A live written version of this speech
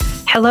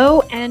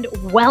Hello and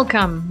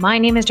welcome. My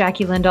name is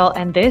Jackie Lindahl,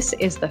 and this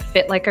is the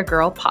Fit Like a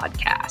Girl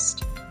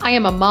podcast. I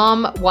am a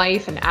mom,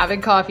 wife, an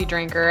avid coffee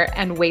drinker,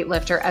 and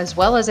weightlifter, as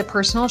well as a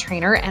personal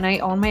trainer, and I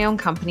own my own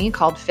company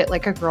called Fit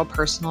Like a Girl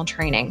Personal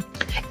Training.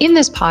 In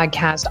this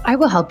podcast, I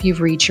will help you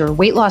reach your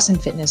weight loss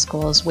and fitness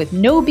goals with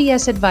no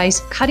BS advice,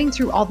 cutting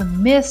through all the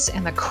myths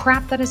and the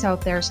crap that is out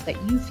there so that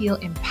you feel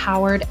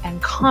empowered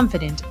and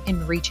confident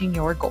in reaching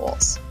your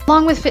goals.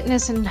 Along with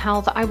fitness and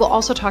health, I will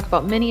also talk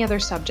about many other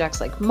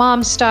subjects like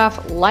mom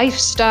stuff, life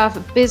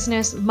stuff,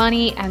 business,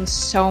 money, and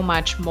so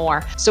much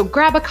more. So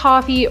grab a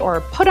coffee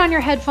or put on your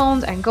headphones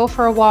and go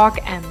for a walk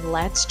and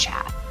let's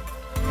chat.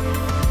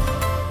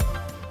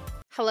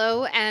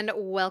 Hello and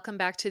welcome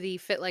back to the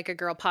Fit Like a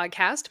Girl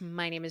podcast.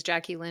 My name is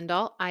Jackie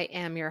Lindahl. I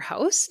am your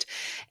host.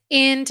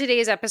 In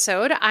today's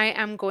episode, I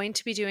am going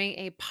to be doing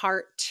a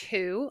part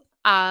 2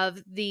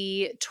 of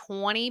the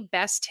 20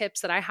 best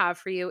tips that I have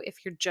for you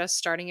if you're just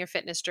starting your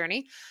fitness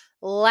journey.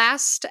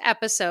 Last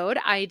episode,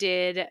 I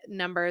did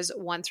numbers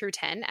 1 through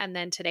 10, and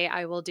then today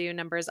I will do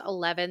numbers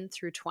 11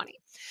 through 20.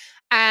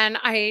 And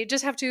I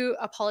just have to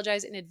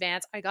apologize in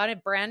advance. I got a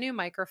brand new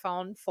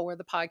microphone for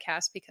the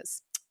podcast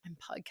because I'm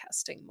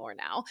podcasting more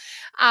now.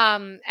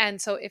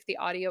 And so if the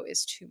audio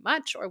is too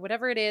much or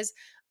whatever it is,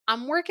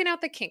 I'm working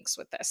out the kinks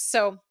with this.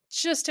 So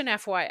just an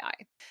FYI.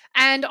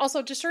 And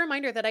also just a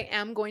reminder that I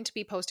am going to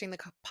be posting the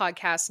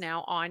podcast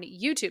now on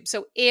YouTube.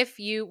 So if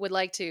you would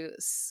like to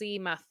see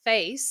my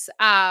face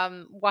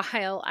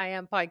while I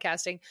am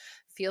podcasting,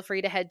 feel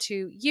free to head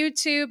to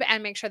YouTube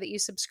and make sure that you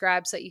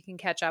subscribe so that you can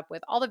catch up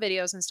with all the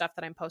videos and stuff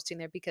that I'm posting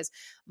there, because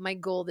my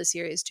goal this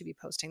year is to be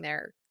posting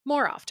there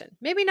more often.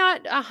 Maybe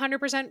not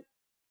 100%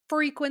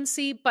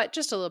 frequency, but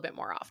just a little bit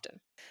more often.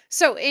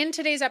 So in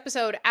today's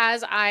episode,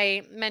 as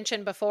I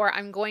mentioned before,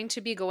 I'm going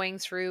to be going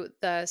through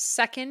the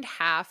second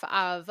half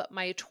of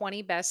my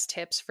 20 best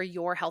tips for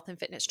your health and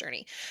fitness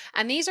journey.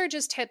 And these are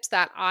just tips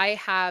that I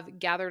have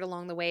gathered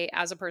along the way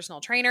as a personal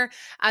trainer,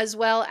 as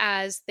well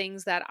as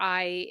things that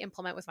I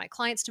implement with my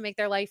clients to make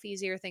their life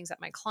easier, things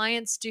that my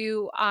clients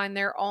do on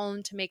their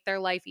own to make their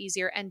life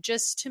easier, and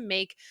just to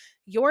make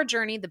your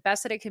journey the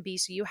best that it could be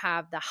so you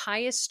have the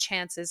highest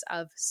chances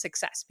of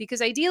success.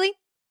 Because ideally,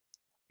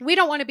 we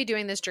don't want to be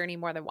doing this journey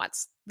more than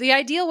once. The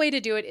ideal way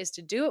to do it is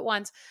to do it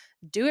once,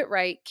 do it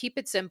right, keep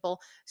it simple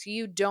so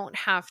you don't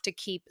have to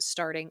keep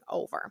starting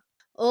over.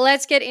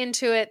 Let's get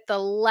into it. The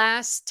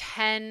last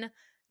 10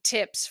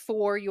 tips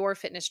for your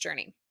fitness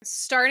journey.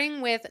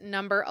 Starting with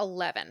number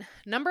 11.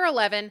 Number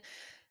 11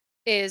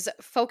 is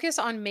focus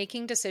on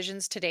making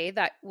decisions today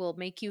that will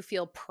make you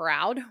feel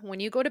proud when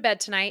you go to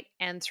bed tonight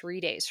and 3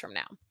 days from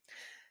now.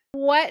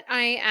 What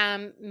I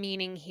am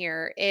meaning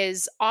here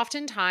is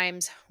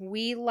oftentimes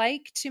we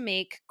like to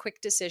make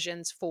quick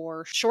decisions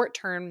for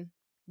short-term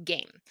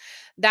gain.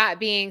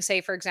 That being,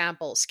 say, for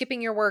example, skipping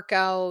your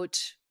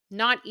workout,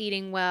 not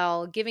eating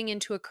well, giving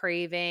into a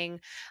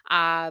craving,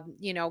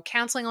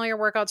 canceling all your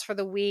workouts for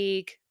the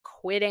week,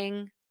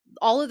 quitting.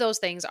 All of those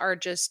things are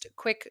just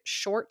quick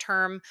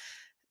short-term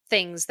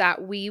things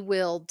that we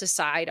will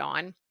decide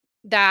on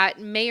that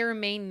may or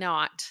may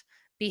not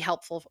be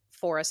helpful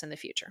for us in the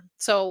future.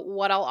 So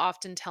what I'll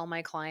often tell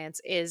my clients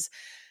is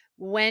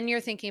when you're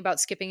thinking about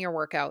skipping your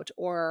workout,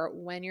 or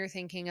when you're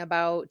thinking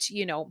about,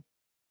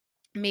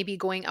 maybe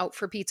going out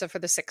for pizza for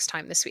the 6th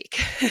time this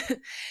week,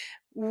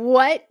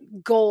 what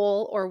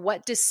goal or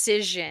what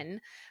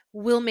decision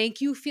will make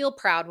you feel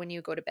proud when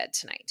you go to bed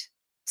tonight?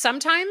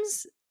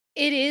 Sometimes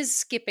it is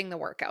skipping the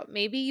workout.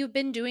 Maybe you've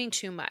been doing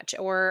too much,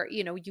 or,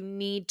 you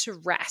need to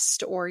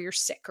rest, or you're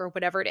sick, or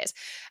whatever it is.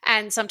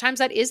 And sometimes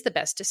that is the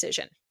best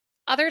decision.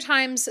 Other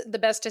times, the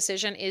best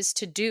decision is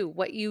to do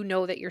what you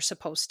know that you're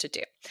supposed to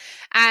do.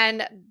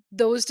 And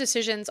those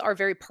decisions are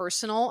very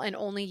personal, and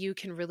only you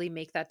can really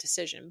make that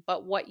decision.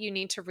 But what you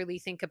need to really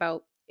think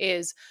about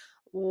is,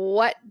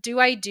 what do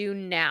I do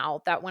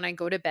now that when I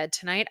go to bed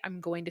tonight,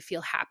 I'm going to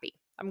feel happy?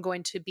 I'm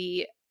going to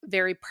be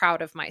very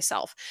proud of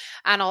myself.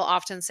 And I'll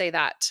often say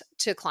that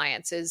to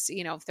clients is,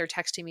 if they're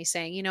texting me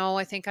saying,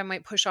 I think I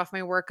might push off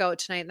my workout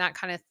tonight, and that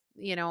kind of,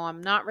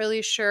 I'm not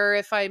really sure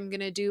if I'm going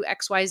to do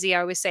XYZ.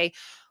 I always say,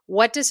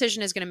 what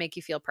decision is going to make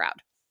you feel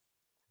proud?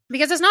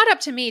 Because it's not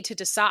up to me to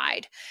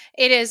decide.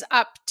 It is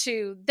up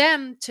to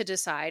them to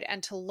decide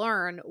and to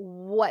learn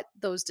what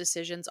those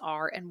decisions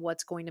are and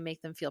what's going to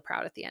make them feel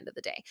proud at the end of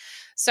the day.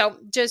 So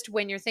just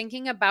when you're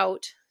thinking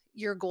about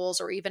your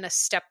goals, or even a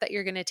step that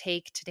you're going to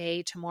take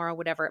today, tomorrow,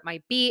 whatever it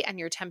might be, and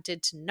you're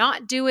tempted to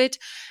not do it,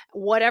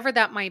 whatever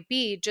that might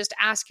be, just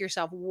ask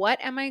yourself, what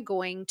am I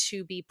going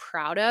to be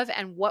proud of,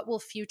 and what will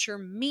future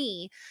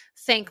me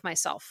thank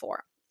myself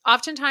for?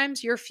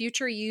 Oftentimes, your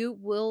future you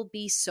will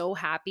be so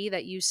happy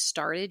that you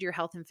started your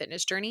health and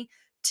fitness journey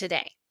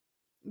today.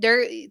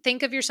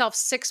 Think of yourself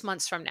 6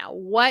 months from now.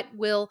 What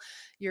will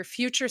your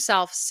future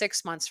self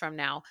 6 months from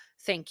now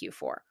thank you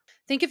for?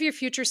 Think of your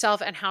future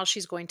self and how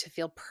she's going to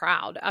feel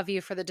proud of you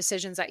for the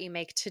decisions that you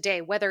make today,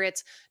 whether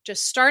it's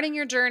just starting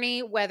your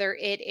journey, whether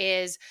it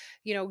is,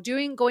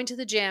 going to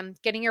the gym,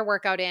 getting your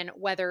workout in,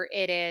 whether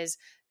it is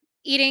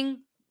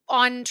eating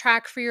on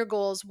track for your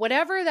goals,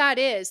 whatever that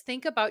is,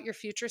 think about your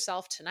future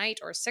self tonight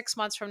or 6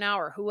 months from now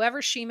or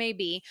whoever she may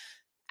be.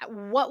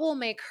 What will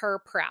make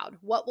her proud?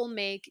 What will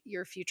make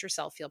your future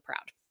self feel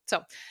proud?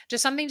 So,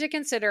 just something to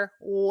consider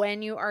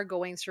when you are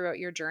going throughout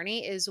your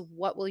journey is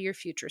what will your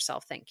future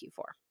self thank you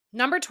for?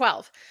 Number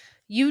 12,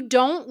 you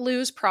don't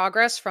lose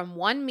progress from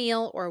one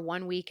meal or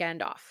one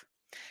weekend off.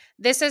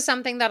 This is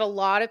something that a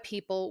lot of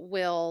people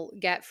will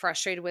get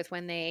frustrated with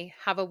when they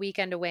have a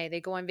weekend away, they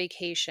go on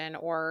vacation,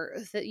 or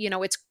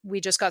it's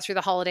we just got through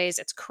the holidays,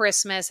 it's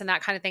Christmas and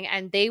that kind of thing,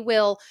 and they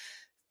will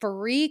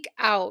freak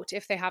out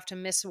if they have to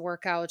miss a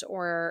workout,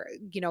 or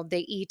they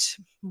eat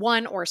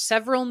one or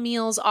several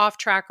meals off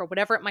track or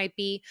whatever it might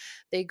be.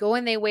 They go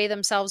and they weigh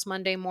themselves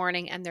Monday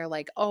morning and they're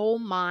like, oh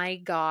my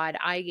god,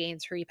 I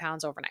gained 3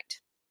 pounds overnight,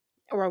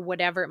 or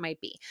whatever it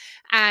might be.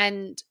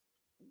 And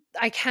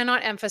I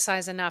cannot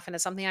emphasize enough, and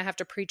it's something I have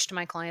to preach to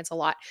my clients a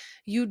lot.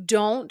 You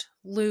don't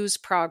lose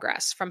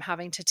progress from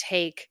having to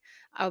take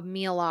a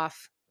meal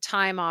off,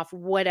 time off,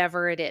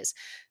 whatever it is.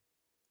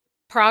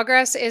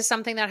 Progress is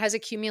something that has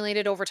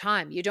accumulated over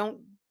time. You don't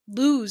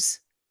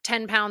lose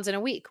 10 pounds in a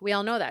week. We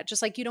all know that.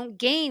 Just like you don't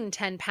gain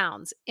 10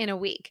 pounds in a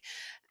week.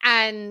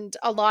 And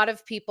a lot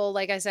of people,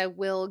 like I said,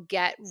 will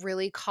get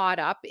really caught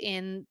up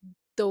in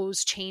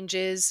those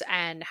changes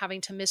and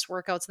having to miss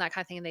workouts and that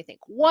kind of thing. And they think,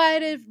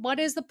 what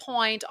is the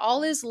point?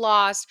 All is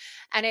lost.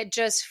 And it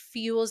just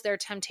fuels their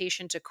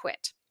temptation to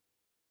quit.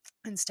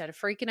 Instead of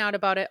freaking out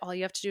about it, all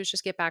you have to do is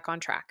just get back on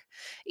track.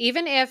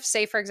 Even if,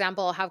 say, for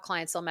example, I'll have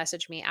clients, they'll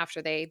message me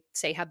after they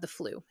say had the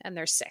flu and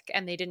they're sick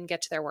and they didn't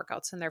get to their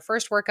workouts, and their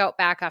first workout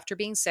back after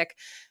being sick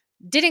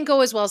didn't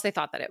go as well as they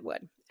thought that it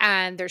would.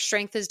 And their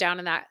strength is down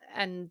in that.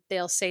 And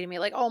they'll say to me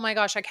like, oh my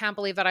gosh, I can't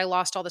believe that I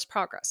lost all this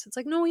progress. It's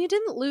like, no, you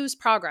didn't lose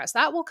progress.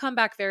 That will come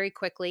back very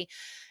quickly.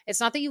 It's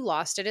not that you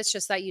lost it. It's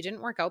just that you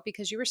didn't work out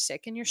because you were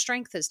sick and your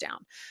strength is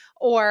down.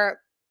 Or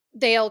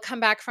they'll come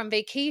back from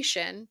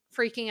vacation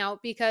freaking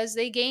out because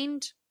they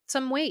gained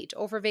some weight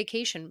over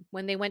vacation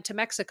when they went to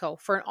Mexico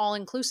for an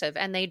all-inclusive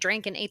and they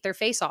drank and ate their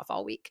face off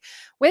all week,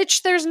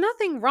 which there's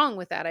nothing wrong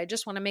with that. I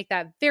just want to make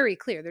that very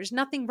clear. There's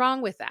nothing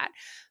wrong with that.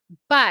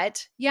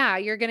 But yeah,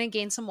 you're going to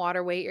gain some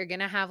water weight. You're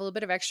going to have a little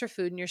bit of extra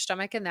food in your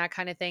stomach and that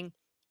kind of thing.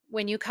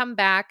 When you come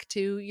back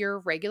to your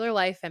regular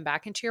life and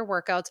back into your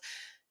workouts,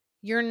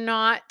 you're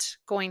not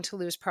going to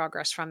lose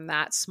progress from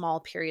that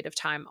small period of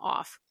time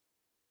off.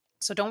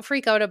 So don't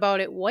freak out about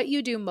it. What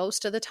you do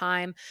most of the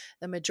time,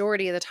 the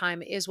majority of the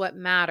time, is what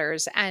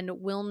matters, and you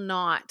will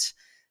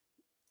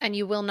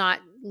not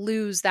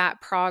lose that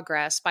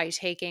progress by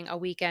taking a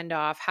weekend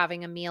off,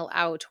 having a meal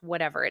out,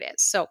 whatever it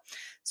is. So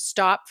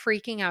stop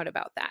freaking out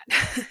about that.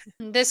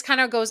 This kind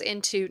of goes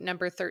into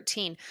number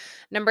 13.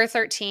 Number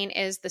 13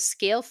 is the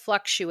scale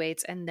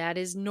fluctuates, and that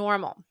is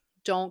normal.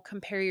 Don't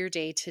compare your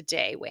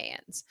day-to-day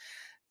weigh-ins.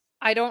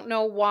 I don't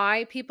know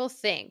why people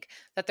think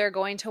that they're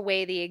going to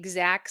weigh the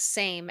exact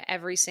same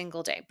every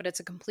single day, but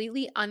it's a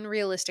completely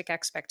unrealistic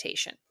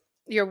expectation.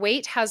 Your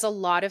weight has a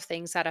lot of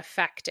things that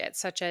affect it,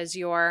 such as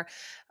your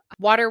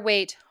water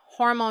weight,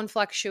 hormone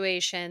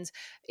fluctuations,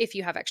 if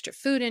you have extra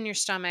food in your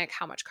stomach,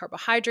 how much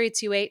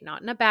carbohydrates you ate,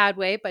 not in a bad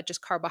way, but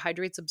just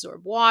carbohydrates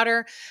absorb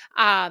water,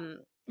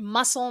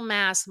 muscle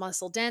mass,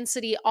 muscle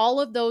density, all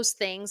of those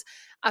things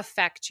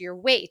affect your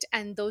weight,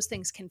 and those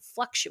things can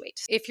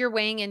fluctuate. If you're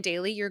weighing in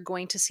daily, you're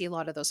going to see a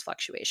lot of those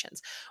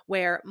fluctuations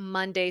where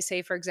Monday,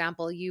 say for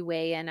example, you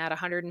weigh in at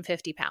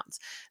 150 pounds,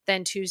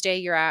 then Tuesday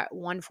you're at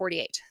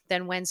 148,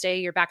 then Wednesday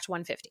you're back to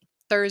 150.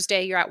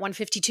 Thursday, you're at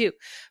 152.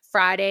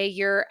 Friday,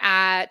 you're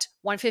at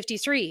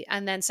 153.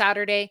 And then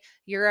Saturday,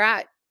 you're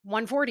at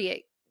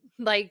 148.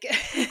 Like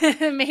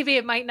maybe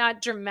it might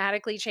not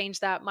dramatically change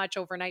that much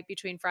overnight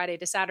between Friday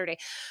to Saturday.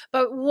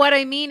 But what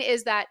I mean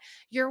is that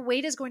your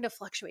weight is going to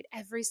fluctuate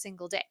every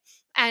single day.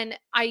 And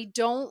I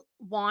don't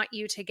want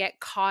you to get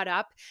caught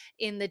up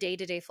in the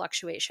day-to-day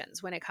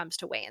fluctuations when it comes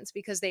to weigh-ins,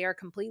 because they are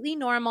completely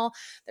normal.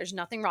 There's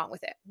nothing wrong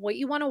with it. What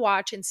you want to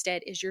watch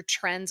instead is your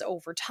trends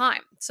over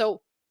time.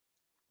 So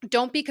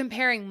don't be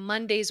comparing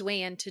Monday's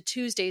weigh-in to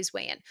Tuesday's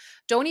weigh-in.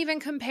 Don't even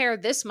compare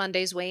this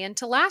Monday's weigh-in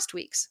to last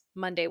week's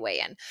Monday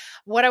weigh-in.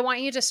 What I want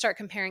you to start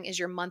comparing is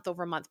your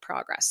month-over-month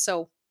progress.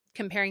 So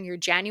comparing your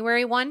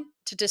January 1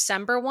 to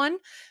December 1,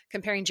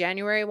 comparing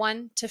January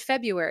 1 to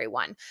February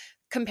 1.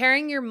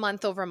 Comparing your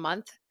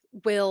month-over-month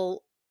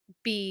will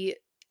be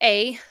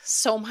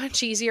so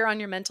much easier on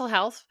your mental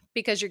health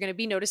because you're going to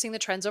be noticing the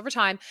trends over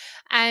time,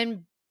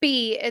 and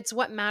B, it's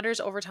what matters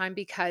over time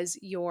because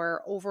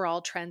your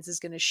overall trends is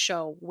going to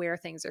show where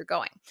things are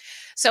going.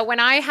 So when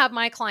I have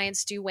my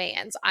clients do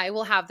weigh-ins, I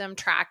will have them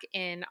track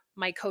in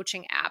my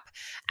coaching app.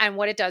 And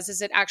what it does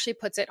is it actually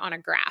puts it on a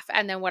graph.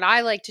 And then what I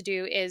like to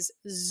do is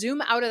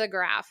zoom out of the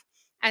graph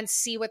and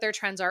see what their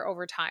trends are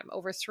over time,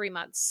 over 3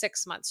 months,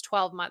 6 months,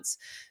 12 months,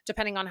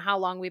 depending on how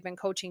long we've been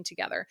coaching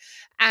together,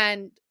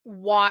 and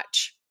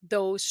watch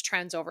those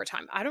trends over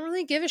time. I don't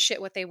really give a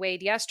shit what they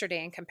weighed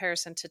yesterday in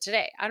comparison to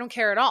today. I don't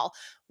care at all.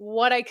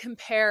 What I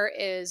compare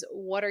is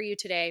what are you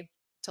today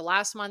to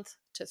last month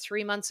to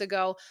 3 months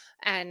ago,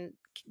 and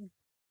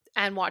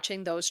and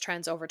watching those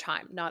trends over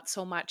time, not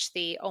so much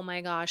the, oh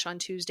my gosh, on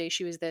Tuesday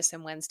she was this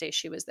and Wednesday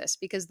she was this,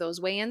 because those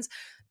weigh-ins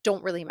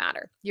don't really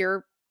matter.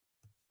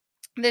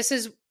 This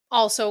is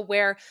also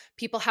where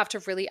people have to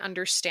really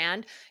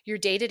understand your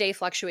day-to-day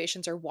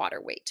fluctuations are water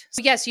weight.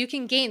 So yes, you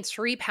can gain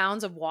 3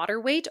 pounds of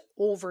water weight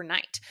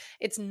overnight.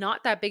 It's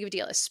not that big of a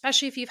deal,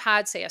 especially if you've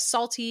had, say, a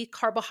salty,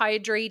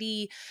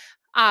 carbohydrate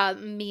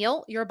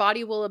meal. Your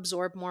body will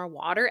absorb more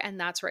water, and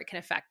that's where it can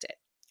affect it.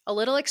 A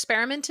little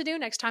experiment to do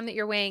next time that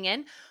you're weighing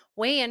in,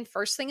 weigh in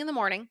first thing in the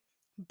morning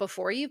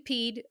before you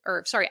peed,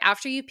 or sorry,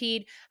 after you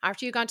peed,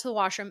 after you've gone to the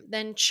washroom,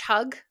 then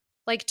chug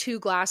like 2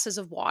 glasses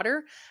of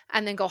water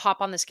and then go hop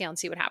on the scale and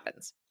see what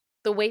happens.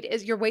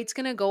 Your weight's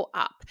going to go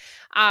up.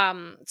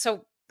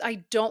 So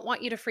I don't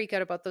want you to freak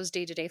out about those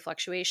day-to-day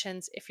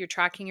fluctuations. If you're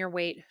tracking your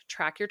weight,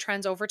 track your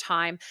trends over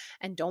time,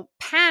 and don't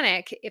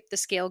panic if the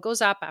scale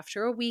goes up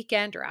after a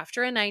weekend or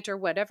after a night or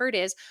whatever it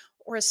is,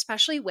 or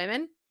especially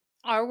women.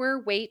 Our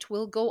weight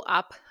will go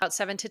up about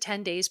 7 to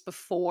 10 days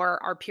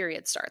before our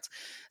period starts.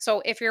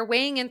 So if you're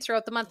weighing in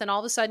throughout the month and all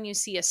of a sudden you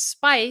see a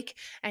spike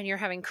and you're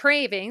having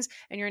cravings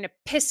and you're in a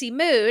pissy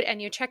mood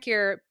and you check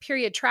your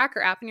period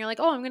tracker app and you're like,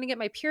 oh, I'm going to get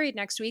my period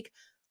next week,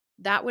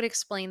 that would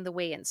explain the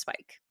weigh in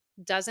spike.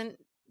 Doesn't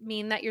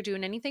mean that you're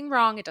doing anything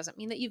wrong. It doesn't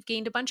mean that you've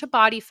gained a bunch of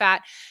body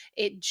fat.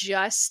 It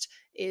just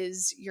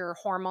is your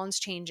hormones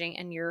changing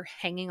and you're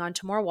hanging on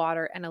to more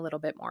water and a little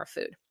bit more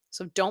food.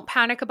 So don't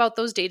panic about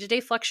those day-to-day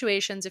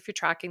fluctuations if you're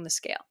tracking the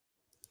scale.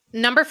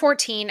 Number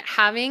 14,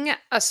 having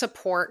a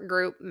support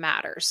group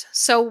matters.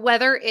 So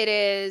whether it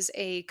is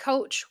a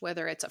coach,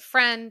 whether it's a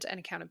friend, an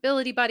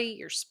accountability buddy,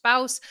 your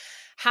spouse,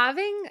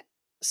 having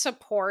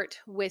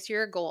support with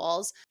your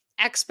goals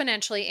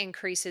exponentially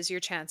increases your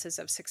chances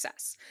of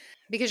success,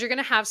 because you're going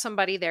to have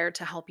somebody there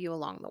to help you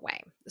along the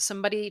way,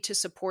 somebody to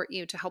support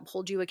you, to help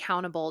hold you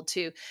accountable,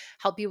 to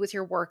help you with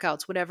your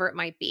workouts, whatever it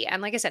might be.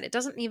 And like I said, it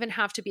doesn't even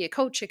have to be a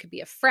coach. It could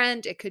be a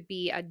friend. It could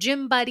be a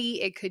gym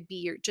buddy. It could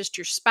be just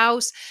your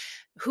spouse.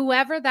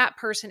 Whoever that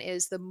person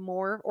is, the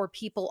more, or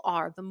people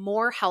are, the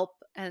more help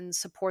and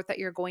support that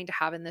you're going to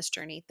have in this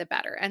journey, the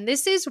better. And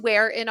this is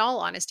where, in all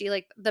honesty,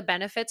 like the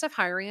benefits of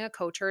hiring a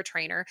coach or a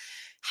trainer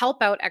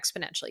help out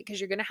exponentially,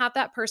 because you're going to have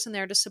that person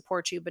there to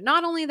support you. But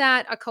not only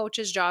that, a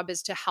coach's job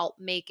is to help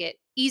make it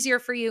easier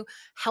for you,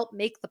 help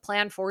make the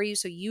plan for you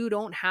so you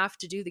don't have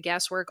to do the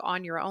guesswork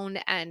on your own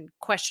and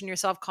question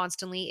yourself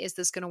constantly. Is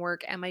this going to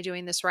work? Am I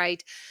doing this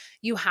right?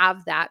 You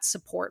have that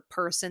support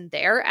person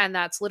there. And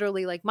that's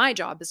literally like my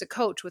job as a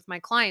coach with my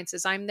clients,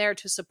 is I'm there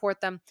to support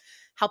them,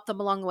 help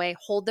them along the way,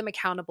 hold them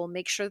accountable,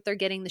 make sure that they're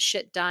getting the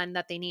shit done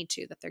that they need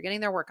to, that they're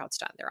getting their workouts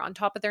done, they're on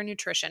top of their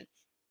nutrition.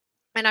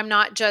 And I'm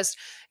not just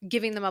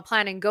giving them a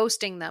plan and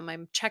ghosting them.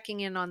 I'm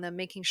checking in on them,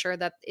 making sure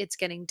that it's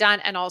getting done,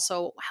 and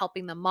also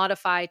helping them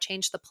modify,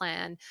 change the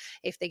plan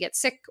if they get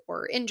sick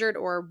or injured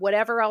or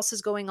whatever else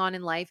is going on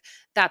in life.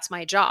 That's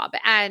my job.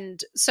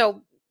 And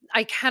so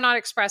I cannot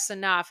express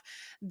enough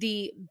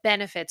the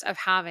benefits of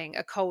having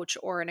a coach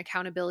or an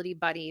accountability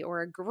buddy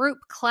or a group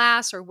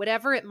class or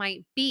whatever it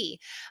might be.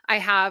 I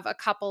have a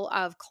couple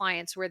of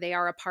clients where they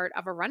are a part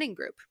of a running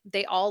group.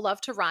 They all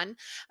love to run.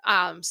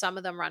 Some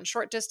of them run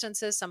short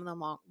distances, some of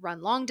them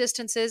run long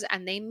distances,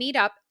 and they meet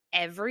up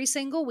every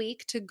single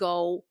week to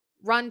go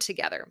run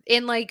together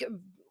in like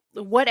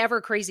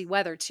whatever crazy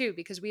weather too,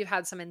 because we've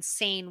had some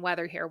insane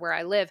weather here where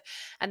I live,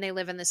 and they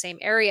live in the same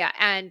area.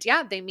 And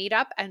yeah, they meet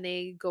up and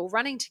they go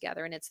running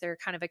together, and it's their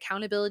kind of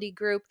accountability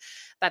group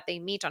that they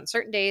meet on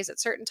certain days at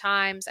certain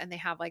times, and they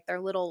have like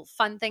their little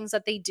fun things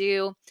that they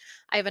do.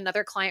 I have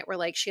another client where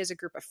like she has a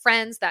group of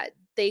friends that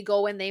they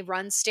go and they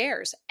run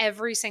stairs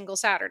every single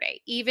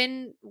Saturday,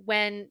 even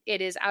when it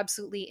is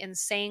absolutely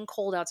insane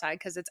cold outside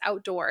because it's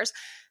outdoors.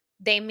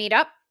 They meet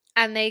up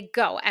and they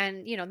go,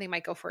 and they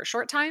might go for a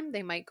short time,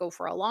 they might go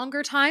for a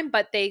longer time,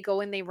 but they go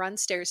and they run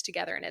stairs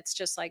together, and it's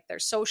just like their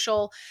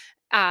social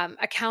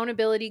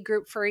accountability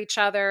group for each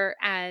other,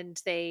 and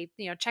they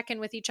check in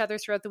with each other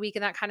throughout the week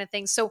and that kind of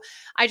thing. So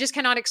I just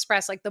cannot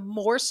express, like, the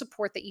more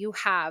support that you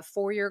have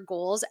for your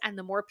goals and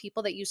the more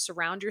people that you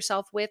surround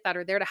yourself with that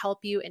are there to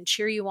help you and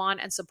cheer you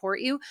on and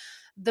support you,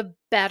 the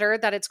better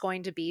that it's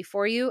going to be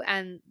for you,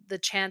 and the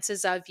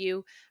chances of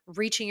you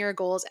reaching your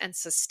goals and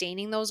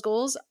sustaining those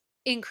goals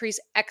increase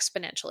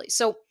exponentially.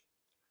 So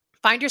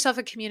find yourself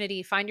a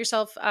community, find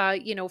yourself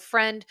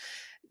friend,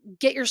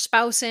 get your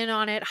spouse in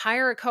on it,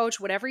 hire a coach,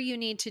 whatever you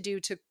need to do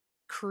to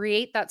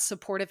create that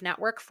supportive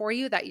network for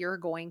you that you're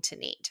going to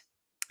need.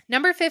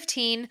 Number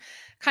 15,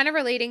 kind of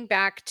relating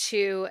back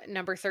to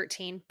number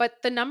 13, but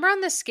the number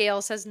on the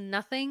scale says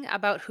nothing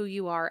about who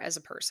you are as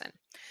a person.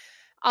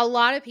 A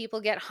lot of people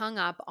get hung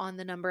up on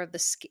the number of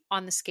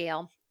on the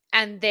scale,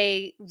 and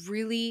they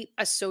really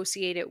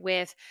associate it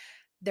with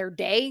their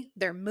day,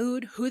 their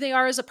mood, who they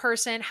are as a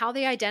person, how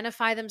they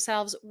identify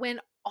themselves,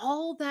 when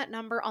all that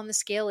number on the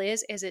scale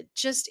is it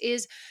just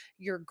is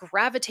your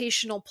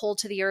gravitational pull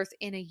to the earth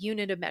in a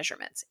unit of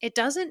measurements. It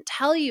doesn't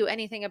tell you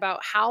anything about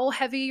how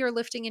heavy you're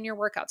lifting in your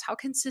workouts, how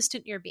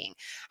consistent you're being,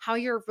 how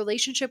your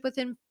relationship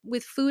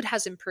with food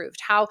has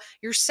improved, how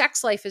your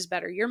sex life is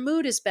better, your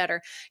mood is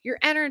better, your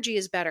energy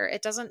is better.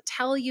 It doesn't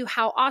tell you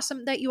how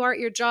awesome that you are at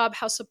your job,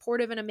 how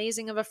supportive and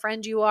amazing of a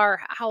friend you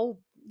are, how,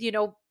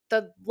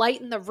 the light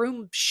in the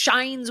room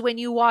shines when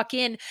you walk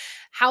in,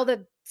 how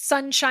the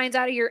sun shines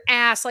out of your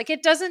ass. Like,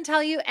 it doesn't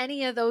tell you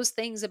any of those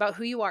things about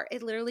who you are.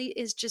 It literally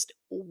is just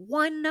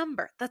one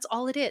number. That's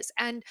all it is.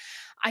 And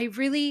I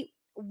really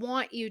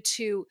want you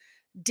to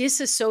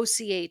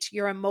disassociate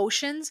your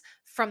emotions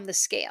from the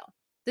scale.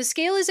 The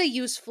scale is a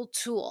useful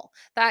tool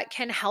that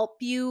can help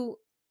you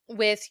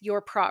with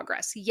your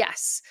progress.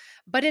 Yes,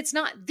 but it's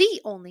not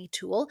the only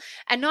tool.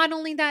 And not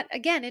only that,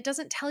 again, it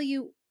doesn't tell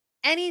you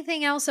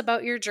anything else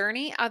about your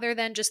journey other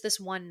than just this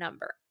one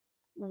number.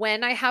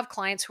 When I have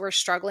clients who are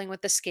struggling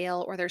with the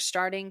scale, or they're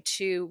starting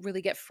to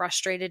really get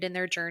frustrated in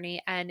their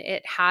journey and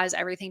it has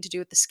everything to do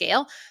with the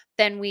scale,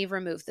 then we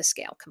remove the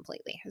scale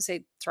completely. I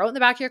say, throw it in the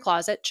back of your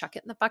closet, chuck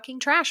it in the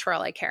fucking trash for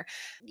all I care.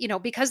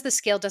 Because the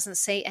scale doesn't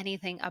say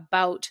anything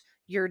about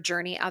your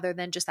journey other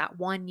than just that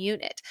one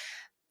unit.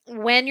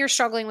 When you're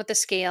struggling with the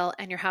scale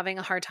and you're having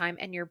a hard time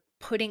and you're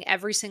putting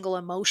every single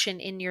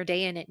emotion in your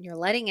day in it and you're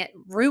letting it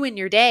ruin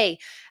your day,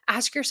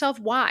 ask yourself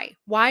why.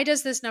 Why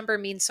does this number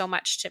mean so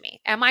much to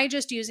me? Am I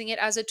just using it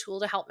as a tool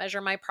to help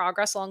measure my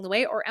progress along the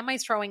way, or am I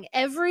throwing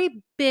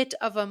every bit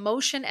of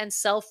emotion and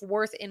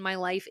self-worth in my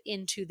life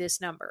into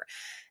this number?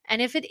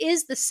 And if it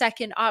is the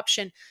second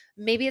option,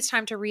 maybe it's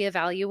time to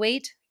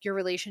reevaluate your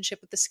relationship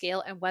with the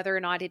scale and whether or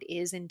not it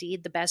is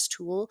indeed the best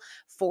tool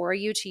for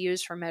you to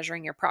use for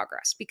measuring your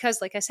progress. Because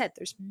like I said,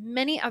 there's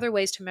many other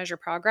ways to measure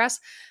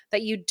progress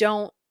that you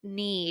don't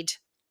need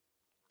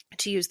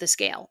to use the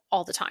scale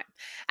all the time.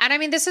 And I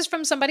mean, this is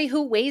from somebody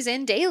who weighs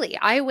in daily.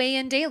 I weigh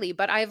in daily,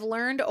 but I've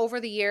learned over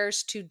the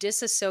years to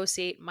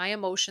disassociate my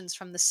emotions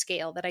from the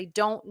scale, that I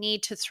don't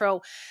need to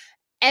throw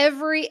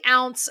every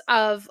ounce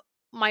of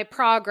my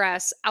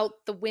progress out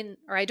the wind,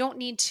 or I don't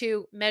need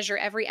to measure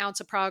every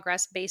ounce of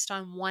progress based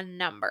on one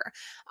number.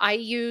 I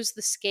use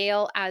the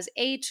scale as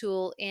a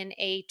tool in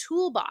a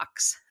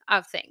toolbox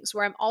of things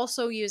where I'm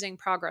also using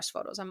progress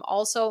photos. I'm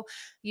also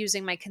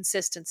using my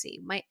consistency,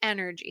 my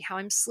energy, how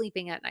I'm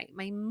sleeping at night,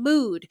 my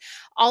mood.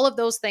 All of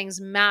those things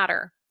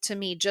matter to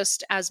me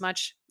just as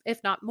much,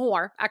 if not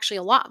more, actually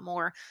a lot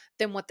more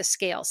than what the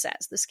scale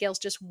says. The scale's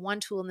just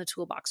one tool in the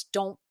toolbox.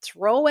 Don't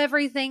throw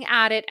everything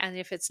at it. And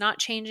if it's not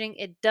changing,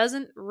 it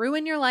doesn't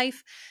ruin your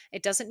life.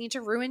 It doesn't need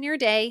to ruin your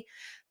day.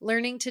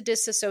 Learning to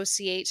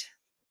disassociate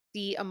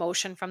the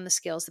emotion from the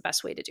scale is the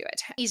best way to do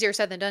it. Easier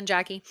said than done,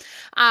 Jackie.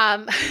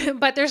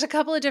 But there's a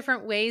couple of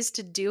different ways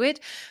to do it,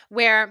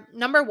 where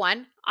number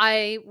one,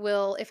 I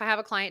will, if I have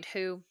a client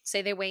who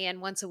say they weigh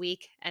in once a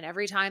week and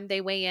every time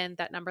they weigh in,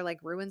 that number like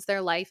ruins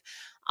their life,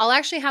 I'll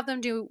actually have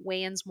them do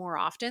weigh-ins more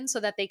often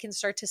so that they can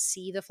start to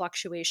see the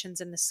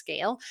fluctuations in the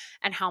scale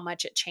and how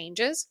much it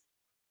changes.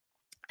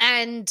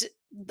 And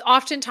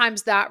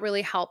oftentimes that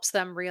really helps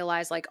them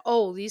realize, like,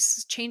 oh,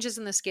 these changes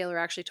in the scale are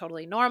actually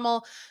totally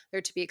normal.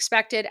 They're to be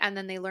expected. And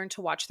then they learn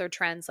to watch their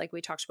trends, like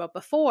we talked about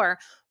before,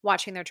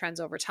 watching their trends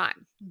over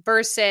time.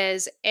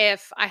 Versus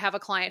if I have a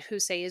client who,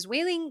 say, is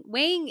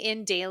weighing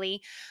in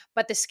daily,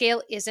 but the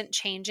scale isn't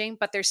changing,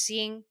 but they're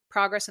seeing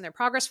progress in their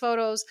progress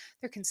photos,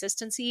 their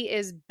consistency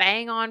is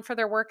bang on for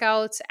their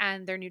workouts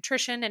and their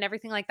nutrition and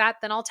everything like that,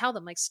 then I'll tell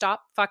them, like,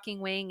 stop fucking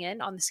weighing in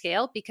on the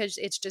scale, because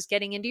it's just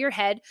getting into your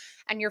head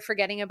and you're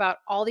forgetting about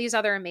all these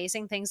other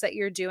amazing things that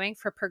you're doing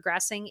for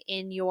progressing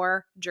in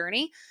your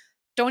journey.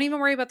 Don't even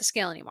worry about the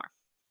scale anymore.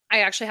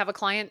 I actually have a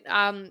client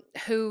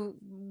who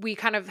we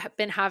kind of have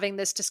been having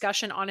this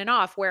discussion on and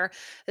off, where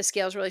the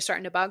scale is really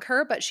starting to bug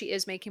her, but she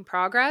is making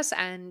progress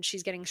and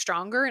she's getting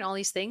stronger and all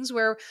these things,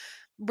 where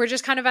we're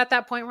just kind of at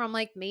that point where I'm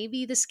like,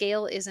 maybe the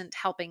scale isn't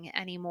helping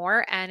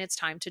anymore and it's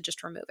time to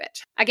just remove it.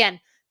 Again,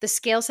 the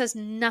scale says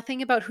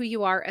nothing about who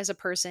you are as a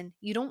person.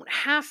 You don't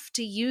have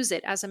to use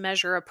it as a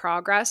measure of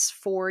progress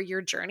for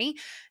your journey.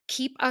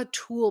 Keep a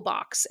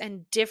toolbox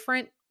and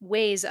different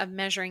ways of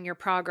measuring your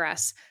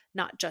progress,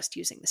 not just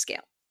using the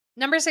scale.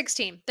 Number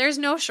 16, there's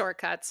no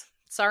shortcuts.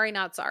 Sorry,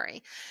 not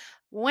sorry.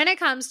 When it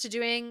comes to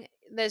doing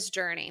this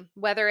journey,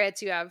 whether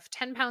it's you have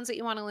 10 pounds that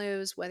you want to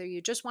lose, whether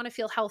you just want to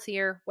feel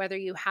healthier, whether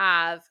you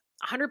have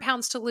 100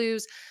 pounds to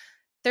lose,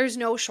 there's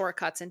no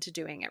shortcuts into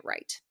doing it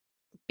right.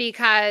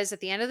 Because at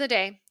the end of the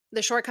day,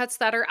 the shortcuts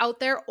that are out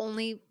there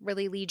only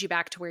really lead you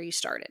back to where you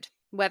started.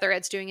 Whether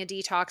it's doing a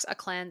detox, a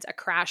cleanse, a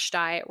crash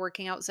diet,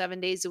 working out 7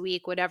 days a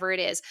week, whatever it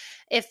is.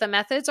 If the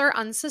methods are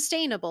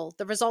unsustainable,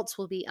 the results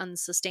will be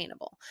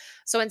unsustainable.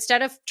 So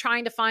instead of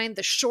trying to find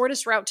the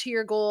shortest route to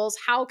your goals,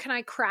 how can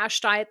I crash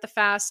diet the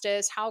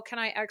fastest? How can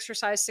I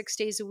exercise 6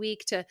 days a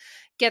week to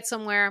get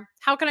somewhere?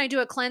 How can I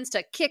do a cleanse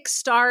to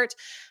kickstart?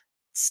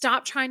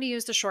 Stop trying to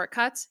use the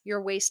shortcuts.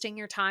 You're wasting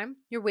your time.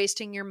 You're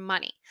wasting your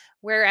money.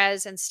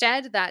 Whereas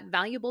instead, that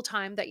valuable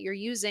time that you're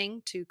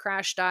using to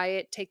crash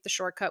diet, take the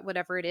shortcut,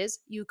 whatever it is,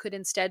 you could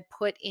instead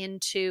put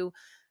into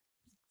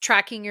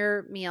tracking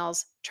your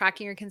meals,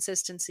 tracking your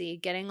consistency,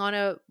 getting on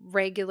a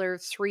regular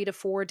 3 to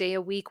 4 day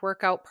a week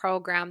workout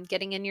program,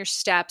 getting in your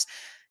steps,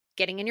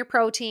 getting in your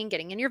protein,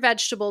 getting in your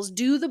vegetables,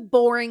 do the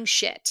boring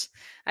shit.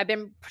 I've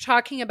been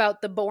talking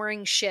about the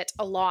boring shit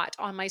a lot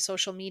on my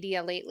social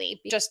media lately,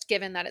 just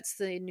given that it's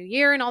the new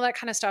year and all that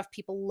kind of stuff.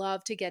 People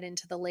love to get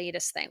into the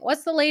latest thing.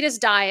 What's the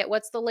latest diet?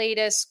 What's the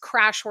latest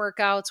crash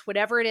workouts?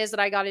 Whatever it is that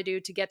I got to do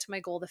to get to my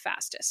goal the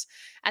fastest.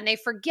 And they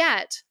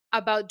forget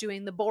about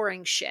doing the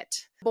boring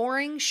shit.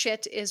 Boring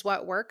shit is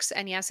what works.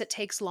 And yes, it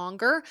takes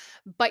longer,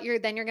 but you're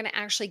going to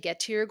actually get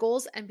to your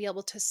goals and be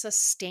able to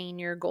sustain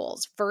your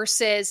goals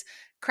versus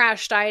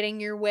crash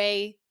dieting your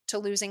way to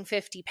losing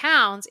 50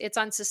 pounds. It's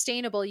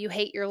unsustainable. You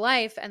hate your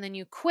life and then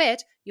you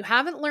quit. You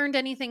haven't learned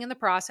anything in the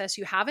process.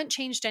 You haven't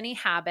changed any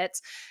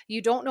habits.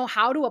 You don't know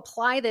how to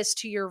apply this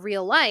to your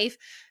real life.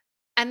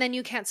 And then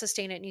you can't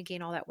sustain it and you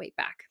gain all that weight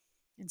back.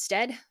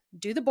 Instead,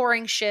 do the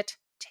boring shit,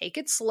 take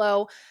it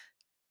slow.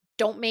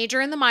 Don't major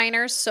in the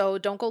minors. So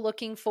don't go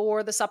looking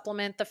for the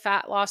supplement, the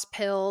fat loss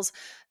pills,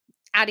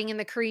 adding in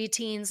the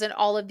creatines and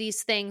all of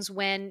these things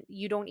when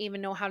you don't even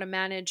know how to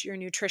manage your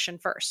nutrition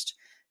first.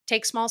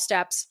 Take small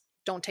steps.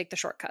 Don't take the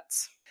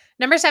shortcuts.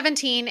 Number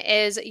 17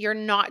 is you're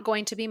not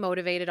going to be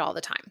motivated all the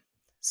time.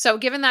 So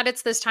given that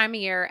it's this time of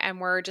year and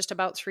we're just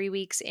about 3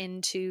 weeks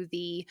into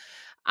the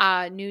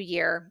new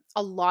year,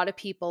 a lot of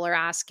people are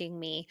asking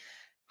me,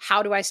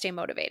 how do I stay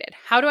motivated?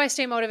 How do I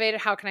stay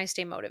motivated? How can I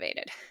stay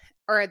motivated?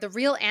 Or the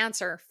real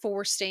answer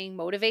for staying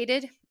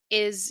motivated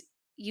is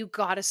you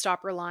got to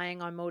stop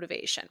relying on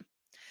motivation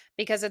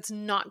because it's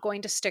not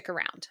going to stick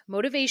around.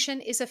 Motivation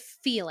is a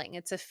feeling.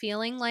 It's a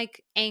feeling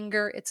like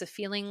anger. It's a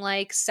feeling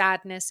like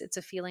sadness. It's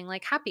a feeling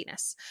like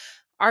happiness.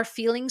 Our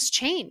feelings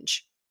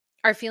change.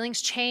 Our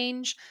feelings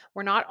change.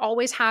 We're not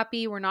always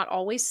happy. We're not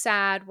always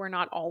sad. We're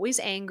not always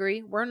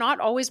angry. We're not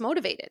always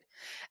motivated.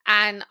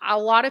 And a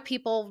lot of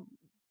people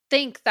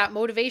think that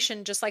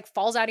motivation just like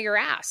falls out of your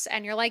ass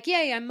and you're like,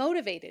 yay, I'm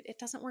motivated. It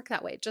doesn't work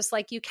that way. Just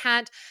like you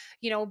can't,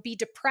 be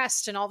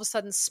depressed and all of a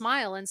sudden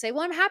smile and say,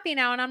 well, I'm happy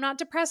now and I'm not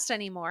depressed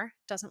anymore.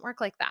 It doesn't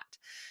work like that.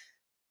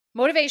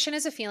 Motivation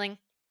is a feeling.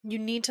 You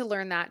need to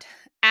learn that.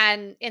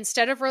 And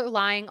instead of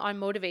relying on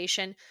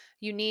motivation,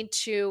 you need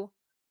to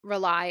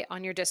rely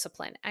on your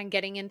discipline and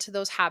getting into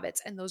those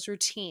habits and those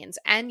routines.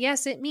 And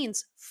yes, it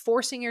means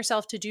forcing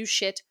yourself to do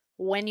shit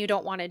when you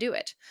don't want to do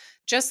it.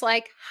 Just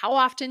like how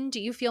often do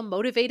you feel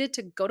motivated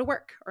to go to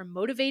work or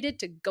motivated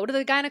to go to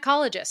the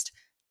gynecologist?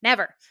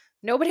 Never.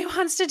 Nobody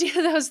wants to do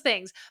those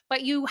things,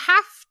 but you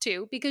have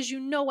to because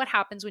you know what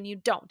happens when you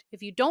don't.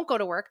 If you don't go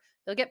to work,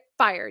 you'll get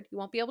fired. You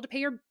won't be able to pay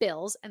your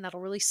bills, and that'll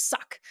really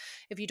suck.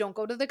 If you don't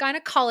go to the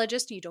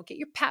gynecologist, you don't get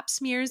your pap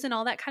smears and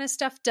all that kind of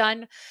stuff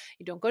done,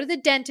 you don't go to the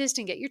dentist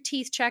and get your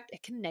teeth checked,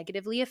 it can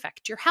negatively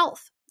affect your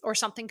health. Or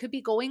something could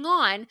be going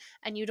on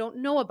and you don't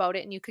know about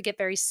it and you could get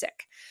very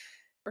sick.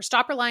 Or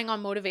stop relying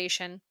on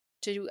motivation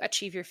to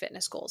achieve your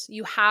fitness goals.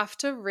 You have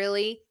to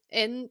really,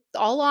 in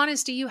all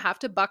honesty, you have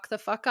to buck the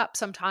fuck up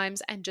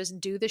sometimes and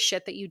just do the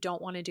shit that you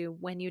don't want to do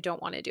when you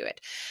don't want to do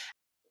it.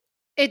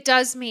 It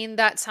does mean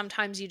that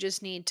sometimes you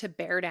just need to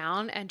bear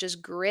down and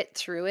just grit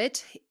through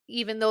it,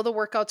 even though the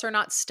workouts are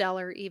not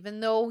stellar, even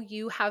though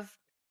you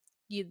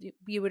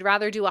would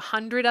rather do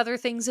 100 other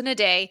things in a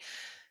day.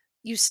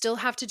 You still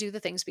have to do the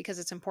things because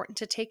it's important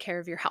to take care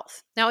of your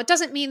health. Now, it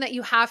doesn't mean that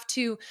you have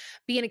to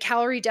be in a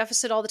calorie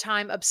deficit all the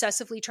time,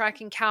 obsessively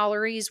tracking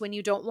calories when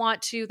you don't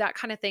want to, that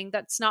kind of thing.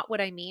 That's not what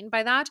I mean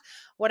by that.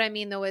 What I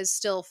mean, though, is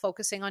still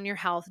focusing on your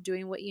health,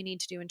 doing what you need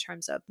to do in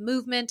terms of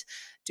movement,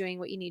 doing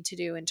what you need to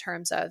do in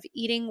terms of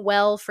eating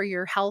well for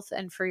your health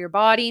and for your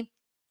body.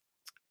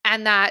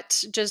 And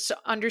that just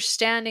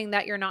understanding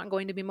that you're not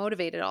going to be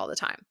motivated all the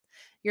time.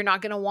 You're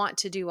not going to want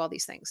to do all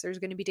these things. There's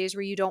going to be days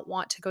where you don't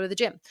want to go to the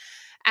gym.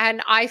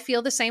 And I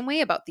feel the same way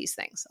about these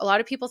things. A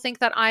lot of people think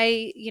that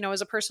I,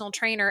 as a personal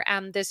trainer,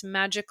 am this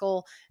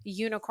magical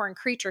unicorn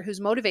creature who's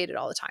motivated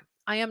all the time.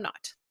 I am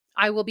not.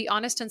 I will be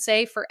honest and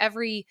say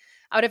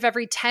out of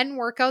every 10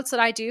 workouts that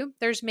I do,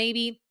 there's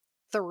maybe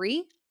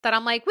 3 that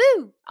I'm like,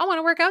 woo, I want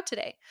to work out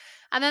today.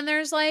 And then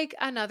there's like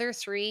another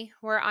 3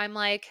 where I'm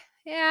like,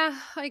 yeah,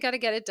 I got to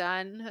get it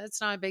done.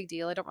 It's not a big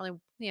deal. I don't really,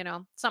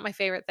 it's not my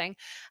favorite thing.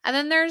 And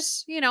then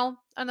there's,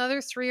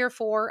 another 3 or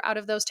 4 out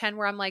of those 10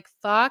 where I'm like,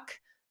 fuck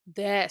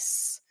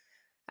this.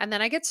 And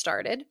then I get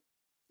started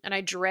and I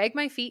drag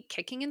my feet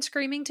kicking and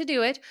screaming to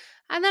do it.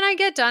 And then I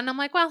get done. I'm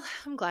like, well,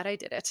 I'm glad I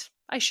did it.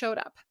 I showed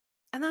up.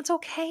 And that's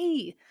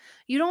okay.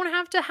 You don't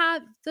have to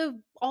have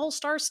the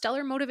all-star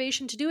stellar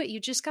motivation to do it.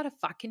 You just got to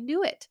fucking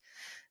do it.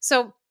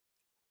 So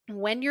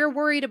when you're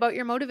worried about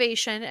your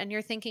motivation and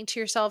you're thinking to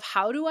yourself,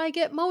 how do I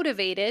get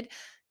motivated?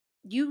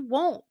 You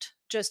won't.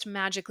 just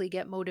magically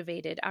get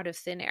motivated out of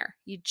thin air.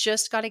 You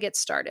just got to get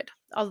started.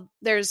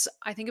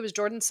 I think it was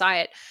Jordan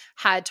Syatt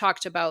had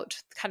talked about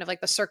kind of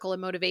like the circle of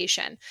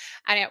motivation.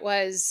 And it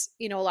was,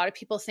 a lot of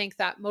people think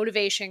that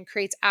motivation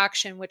creates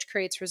action, which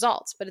creates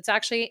results, but it's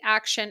actually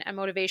action and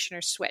motivation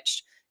are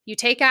switched. You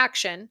take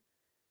action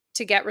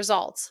to get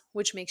results,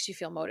 which makes you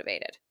feel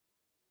motivated.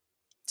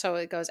 So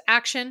it goes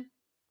action,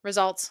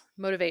 results,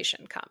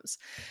 motivation comes.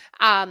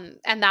 And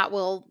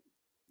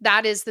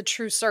that is the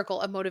true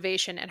circle of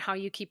motivation, and how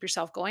you keep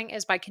yourself going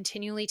is by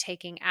continually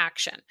taking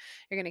action.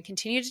 You're going to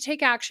continue to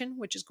take action,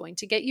 which is going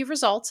to get you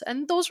results,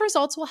 and those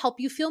results will help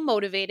you feel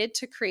motivated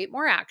to create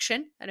more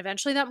action. And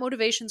eventually that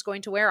motivation is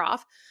going to wear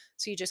off.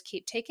 So you just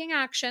keep taking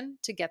action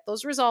to get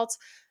those results,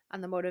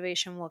 and the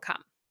motivation will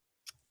come.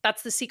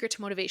 That's the secret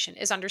to motivation,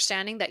 is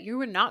understanding that you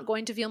are not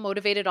going to feel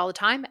motivated all the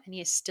time, and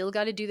you still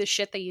got to do the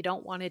shit that you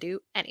don't want to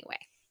do anyway.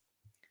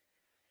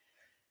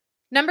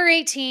 Number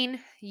 18,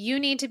 you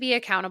need to be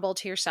accountable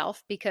to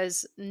yourself,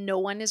 because no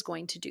one is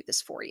going to do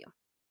this for you.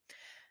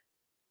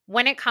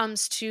 When it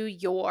comes to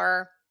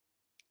your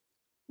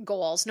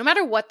goals, no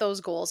matter what those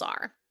goals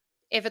are,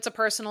 if it's a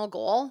personal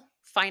goal,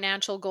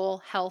 financial goal,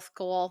 health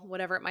goal,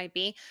 whatever it might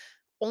be,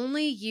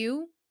 only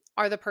you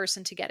are the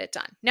person to get it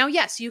done. Now,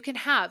 yes, you can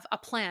have a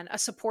plan, a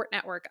support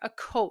network, a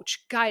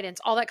coach, guidance,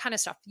 all that kind of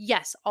stuff.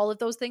 Yes, all of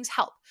those things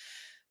help.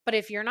 But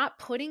if you're not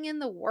putting in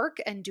the work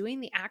and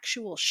doing the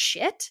actual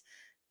shit,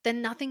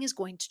 then nothing is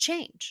going to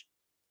change.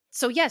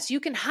 So yes, you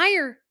can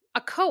hire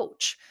a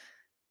coach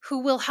who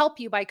will help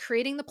you by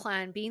creating the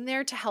plan, being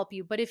there to help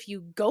you. But if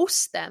you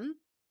ghost them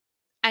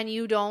and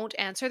you don't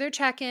answer their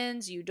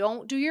check-ins, you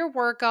don't do your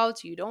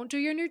workouts, you don't do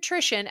your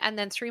nutrition, and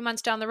then 3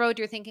 months down the road,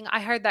 you're thinking, I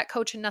hired that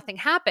coach and nothing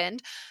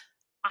happened,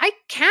 I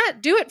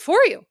can't do it for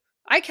you.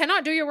 I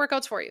cannot do your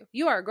workouts for you.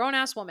 You are a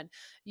grown-ass woman.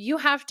 You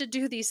have to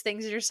do these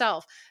things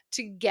yourself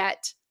to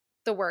get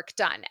the work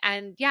done.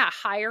 And yeah,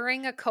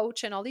 hiring a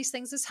coach and all these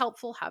things is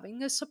helpful.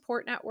 Having a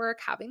support network,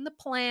 having the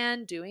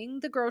plan, doing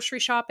the grocery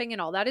shopping,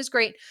 and all that is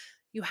great.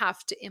 You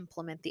have to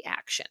implement the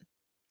action.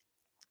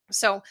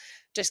 So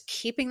just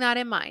keeping that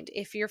in mind.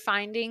 If you're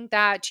finding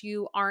that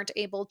you aren't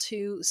able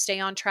to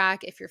stay on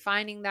track, if you're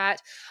finding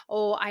that,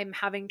 I'm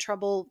having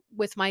trouble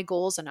with my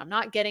goals and I'm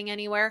not getting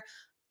anywhere,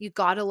 you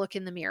got to look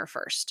in the mirror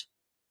first.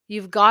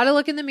 You've got to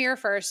look in the mirror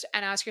first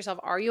and ask yourself,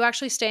 are you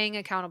actually staying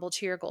accountable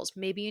to your goals?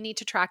 Maybe you need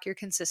to track your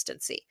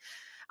consistency.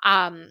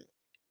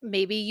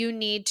 Maybe you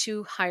need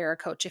to hire a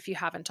coach if you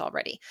haven't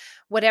already.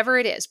 Whatever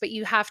it is, but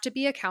you have to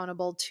be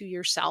accountable to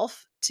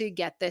yourself to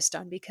get this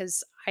done,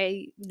 because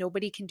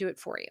nobody can do it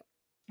for you.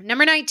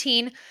 Number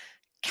 19,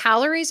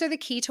 calories are the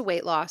key to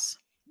weight loss.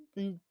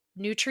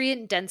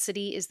 Nutrient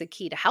density is the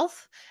key to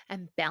health,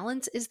 and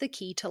balance is the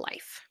key to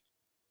life.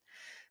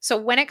 So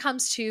when it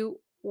comes to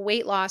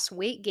weight loss,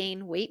 weight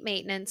gain, weight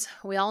maintenance,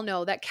 we all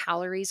know that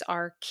calories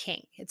are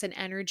king. It's an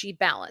energy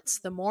balance.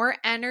 The more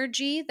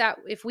energy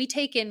if we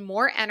take in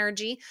more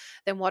energy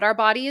than what our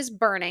body is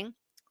burning,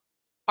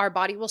 our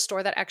body will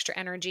store that extra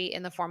energy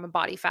in the form of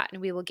body fat,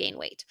 and we will gain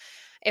weight.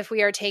 If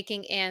we are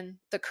taking in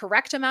the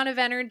correct amount of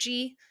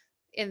energy,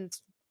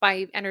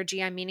 by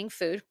energy, I'm meaning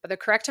food, but the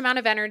correct amount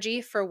of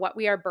energy for what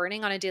we are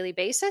burning on a daily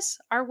basis,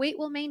 our weight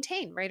will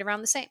maintain right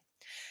around the same.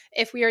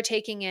 If we are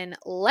taking in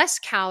less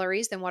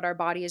calories than what our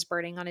body is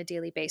burning on a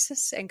daily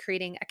basis and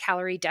creating a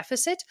calorie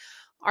deficit,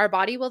 our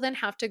body will then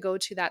have to go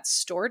to that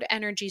stored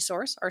energy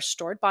source, our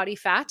stored body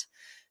fat,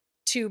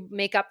 to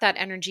make up that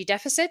energy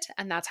deficit.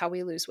 And that's how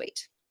we lose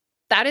weight.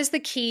 That is the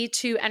key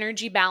to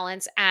energy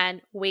balance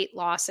and weight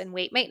loss and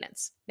weight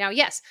maintenance. Now,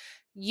 yes,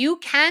 you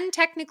can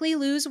technically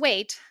lose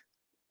weight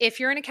if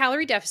you're in a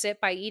calorie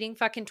deficit by eating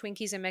fucking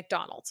Twinkies and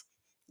McDonald's.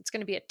 It's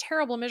going to be a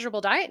terrible,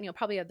 miserable diet, and you'll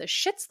probably have the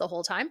shits the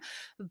whole time.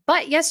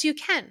 But yes, you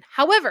can.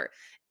 However,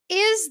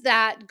 is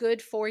that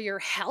good for your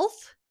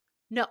health?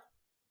 No.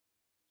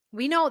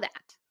 We know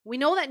that. We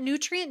know that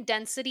nutrient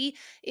density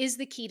is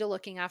the key to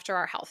looking after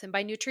our health. And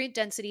by nutrient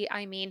density,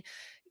 I mean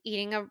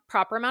eating a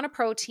proper amount of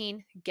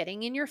protein,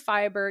 getting in your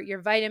fiber,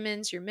 your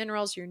vitamins, your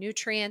minerals, your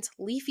nutrients,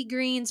 leafy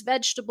greens,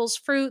 vegetables,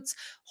 fruits,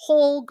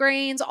 whole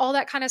grains, all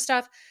that kind of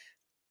stuff.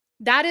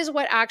 That is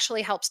what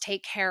actually helps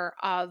take care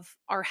of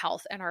our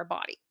health and our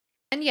body.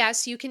 And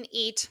yes, you can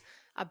eat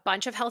a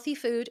bunch of healthy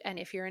food, and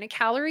if you're in a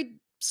calorie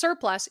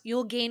surplus,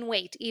 you'll gain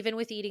weight even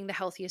with eating the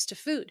healthiest of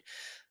food.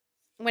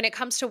 When it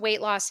comes to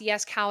weight loss,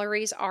 yes,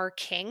 calories are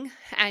king,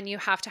 and you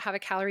have to have a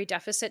calorie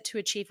deficit to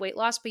achieve weight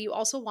loss, but you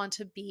also want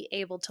to be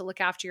able to look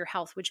after your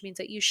health, which means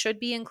that you should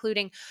be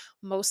including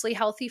mostly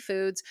healthy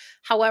foods.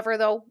 However,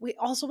 though, we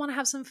also want to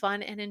have some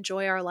fun and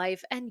enjoy our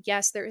life. And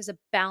yes, there is a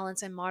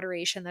balance and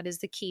moderation that is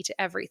the key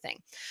to everything.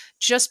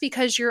 Just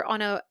because you're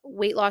on a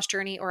weight loss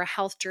journey or a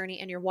health journey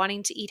and you're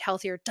wanting to eat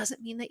healthier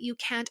doesn't mean that you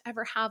can't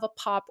ever have a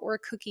pop or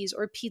cookies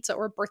or pizza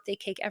or birthday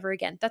cake ever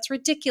again. That's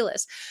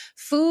ridiculous.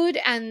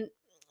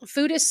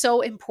 Food is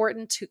so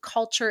important to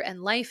culture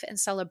and life and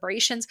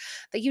celebrations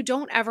that you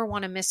don't ever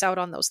want to miss out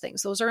on those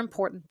things. Those are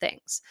important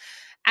things.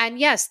 And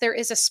yes, there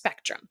is a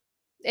spectrum.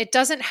 It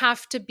doesn't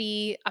have to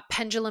be a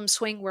pendulum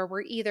swing where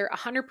we're either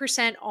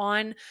 100%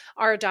 on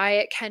our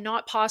diet,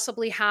 cannot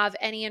possibly have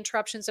any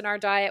interruptions in our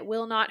diet,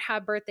 will not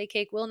have birthday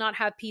cake, will not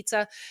have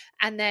pizza,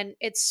 and then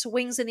it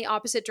swings in the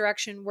opposite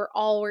direction where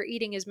all we're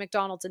eating is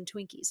McDonald's and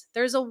Twinkies.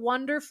 There's a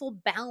wonderful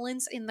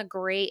balance in the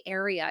gray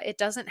area. It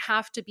doesn't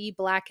have to be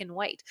black and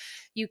white.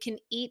 You can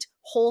eat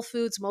whole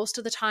foods most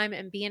of the time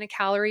and be in a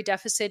calorie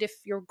deficit if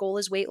your goal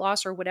is weight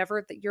loss or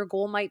whatever that your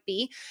goal might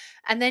be.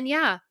 And then,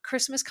 yeah,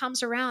 Christmas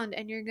comes around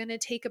and you're going to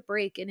take a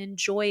break and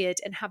enjoy it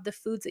and have the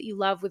foods that you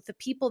love with the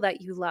people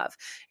that you love.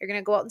 You're going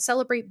to go out and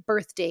celebrate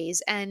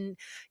birthdays and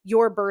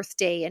your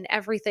birthday and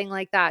everything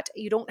like that.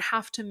 You don't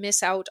have to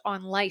miss out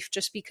on life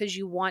just because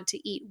you want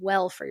to eat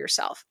well for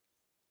yourself.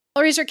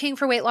 Calories are king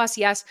for weight loss,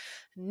 yes.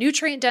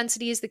 Nutrient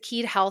density is the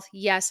key to health,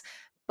 yes.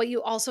 But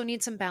you also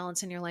need some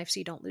balance in your life so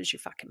you don't lose your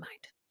fucking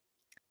mind.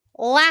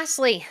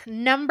 Lastly,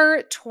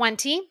 number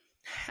 20.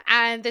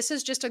 And this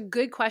is just a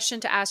good question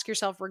to ask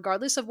yourself,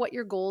 regardless of what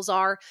your goals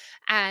are,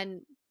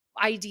 and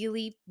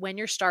ideally when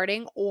you're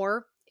starting,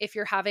 or if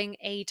you're having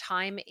a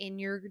time in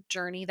your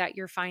journey that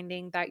you're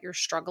finding that you're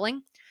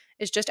struggling,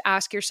 is just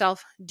ask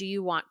yourself, do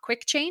you want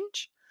quick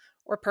change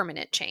or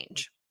permanent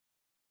change?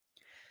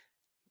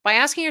 By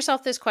asking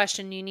yourself this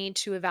question, you need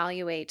to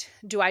evaluate,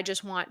 do I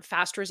just want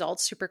fast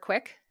results super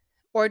quick?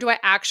 Or do I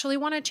actually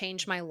want to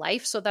change my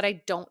life so that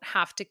I don't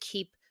have to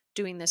keep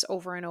doing this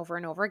over and over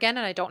and over again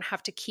and I don't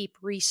have to keep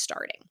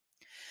restarting?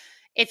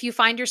 If you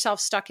find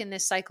yourself stuck in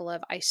this cycle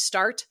of I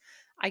start,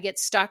 I get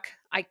stuck,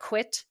 I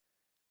quit,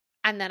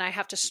 and then I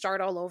have to start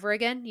all over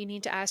again, you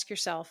need to ask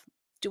yourself,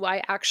 do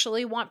I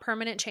actually want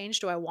permanent change?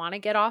 Do I want to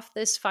get off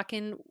this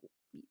fucking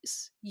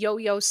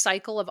yo-yo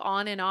cycle of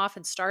on and off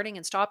and starting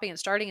and stopping and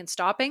starting and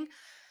stopping?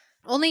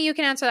 Only you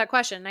can answer that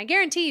question. And I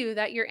guarantee you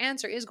that your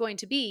answer is going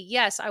to be,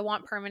 yes, I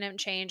want permanent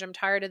change. I'm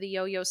tired of the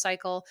yo-yo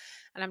cycle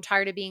and I'm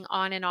tired of being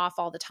on and off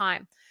all the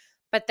time.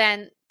 But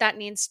then that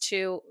needs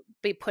to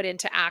be put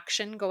into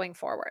action going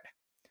forward.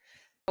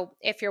 So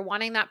if you're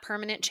wanting that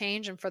permanent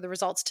change and for the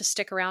results to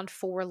stick around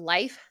for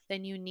life,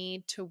 then you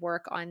need to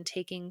work on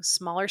taking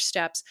smaller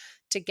steps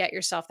to get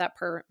yourself that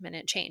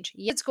permanent change.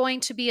 It's going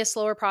to be a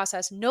slower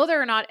process. No,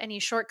 there are not any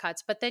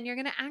shortcuts, but then you're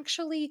going to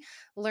actually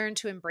learn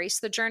to embrace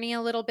the journey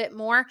a little bit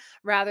more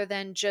rather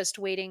than just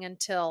waiting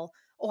until,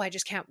 oh, I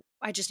just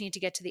need to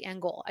get to the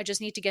end goal. I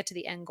just need to get to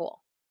the end goal.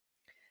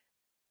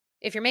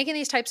 If you're making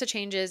these types of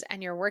changes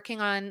and you're working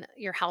on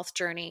your health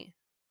journey,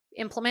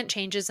 implement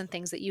changes and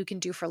things that you can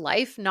do for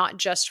life, not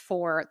just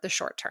for the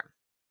short term.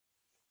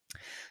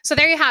 So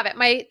there you have it,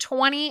 my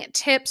 20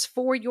 tips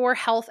for your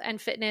health and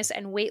fitness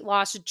and weight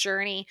loss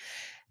journey.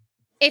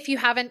 If you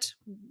haven't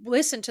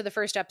listened to the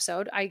first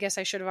episode, I guess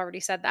I should have already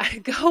said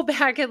that. Go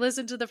back and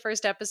listen to the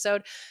first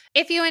episode.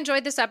 If you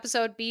enjoyed this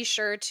episode, be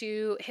sure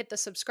to hit the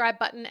subscribe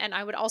button. And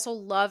I would also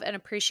love and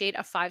appreciate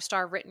a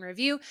 5-star written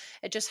review.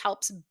 It just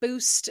helps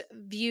boost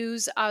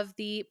views of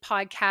the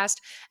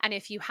podcast. And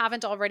if you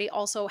haven't already,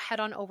 also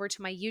head on over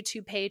to my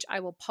YouTube page.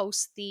 I will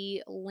post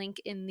the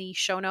link in the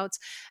show notes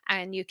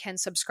and you can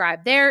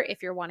subscribe there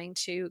if you're wanting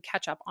to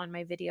catch up on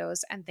my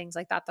videos and things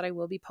like that I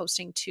will be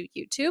posting to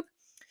YouTube.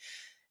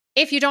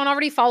 If you don't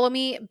already follow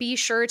me, be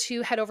sure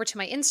to head over to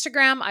my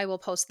Instagram. I will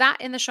post that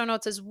in the show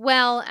notes as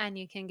well. And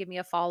you can give me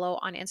a follow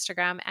on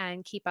Instagram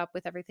and keep up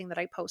with everything that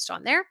I post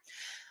on there.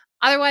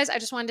 Otherwise, I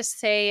just wanted to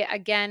say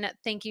again,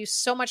 thank you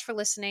so much for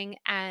listening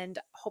and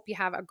hope you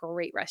have a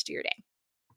great rest of your day.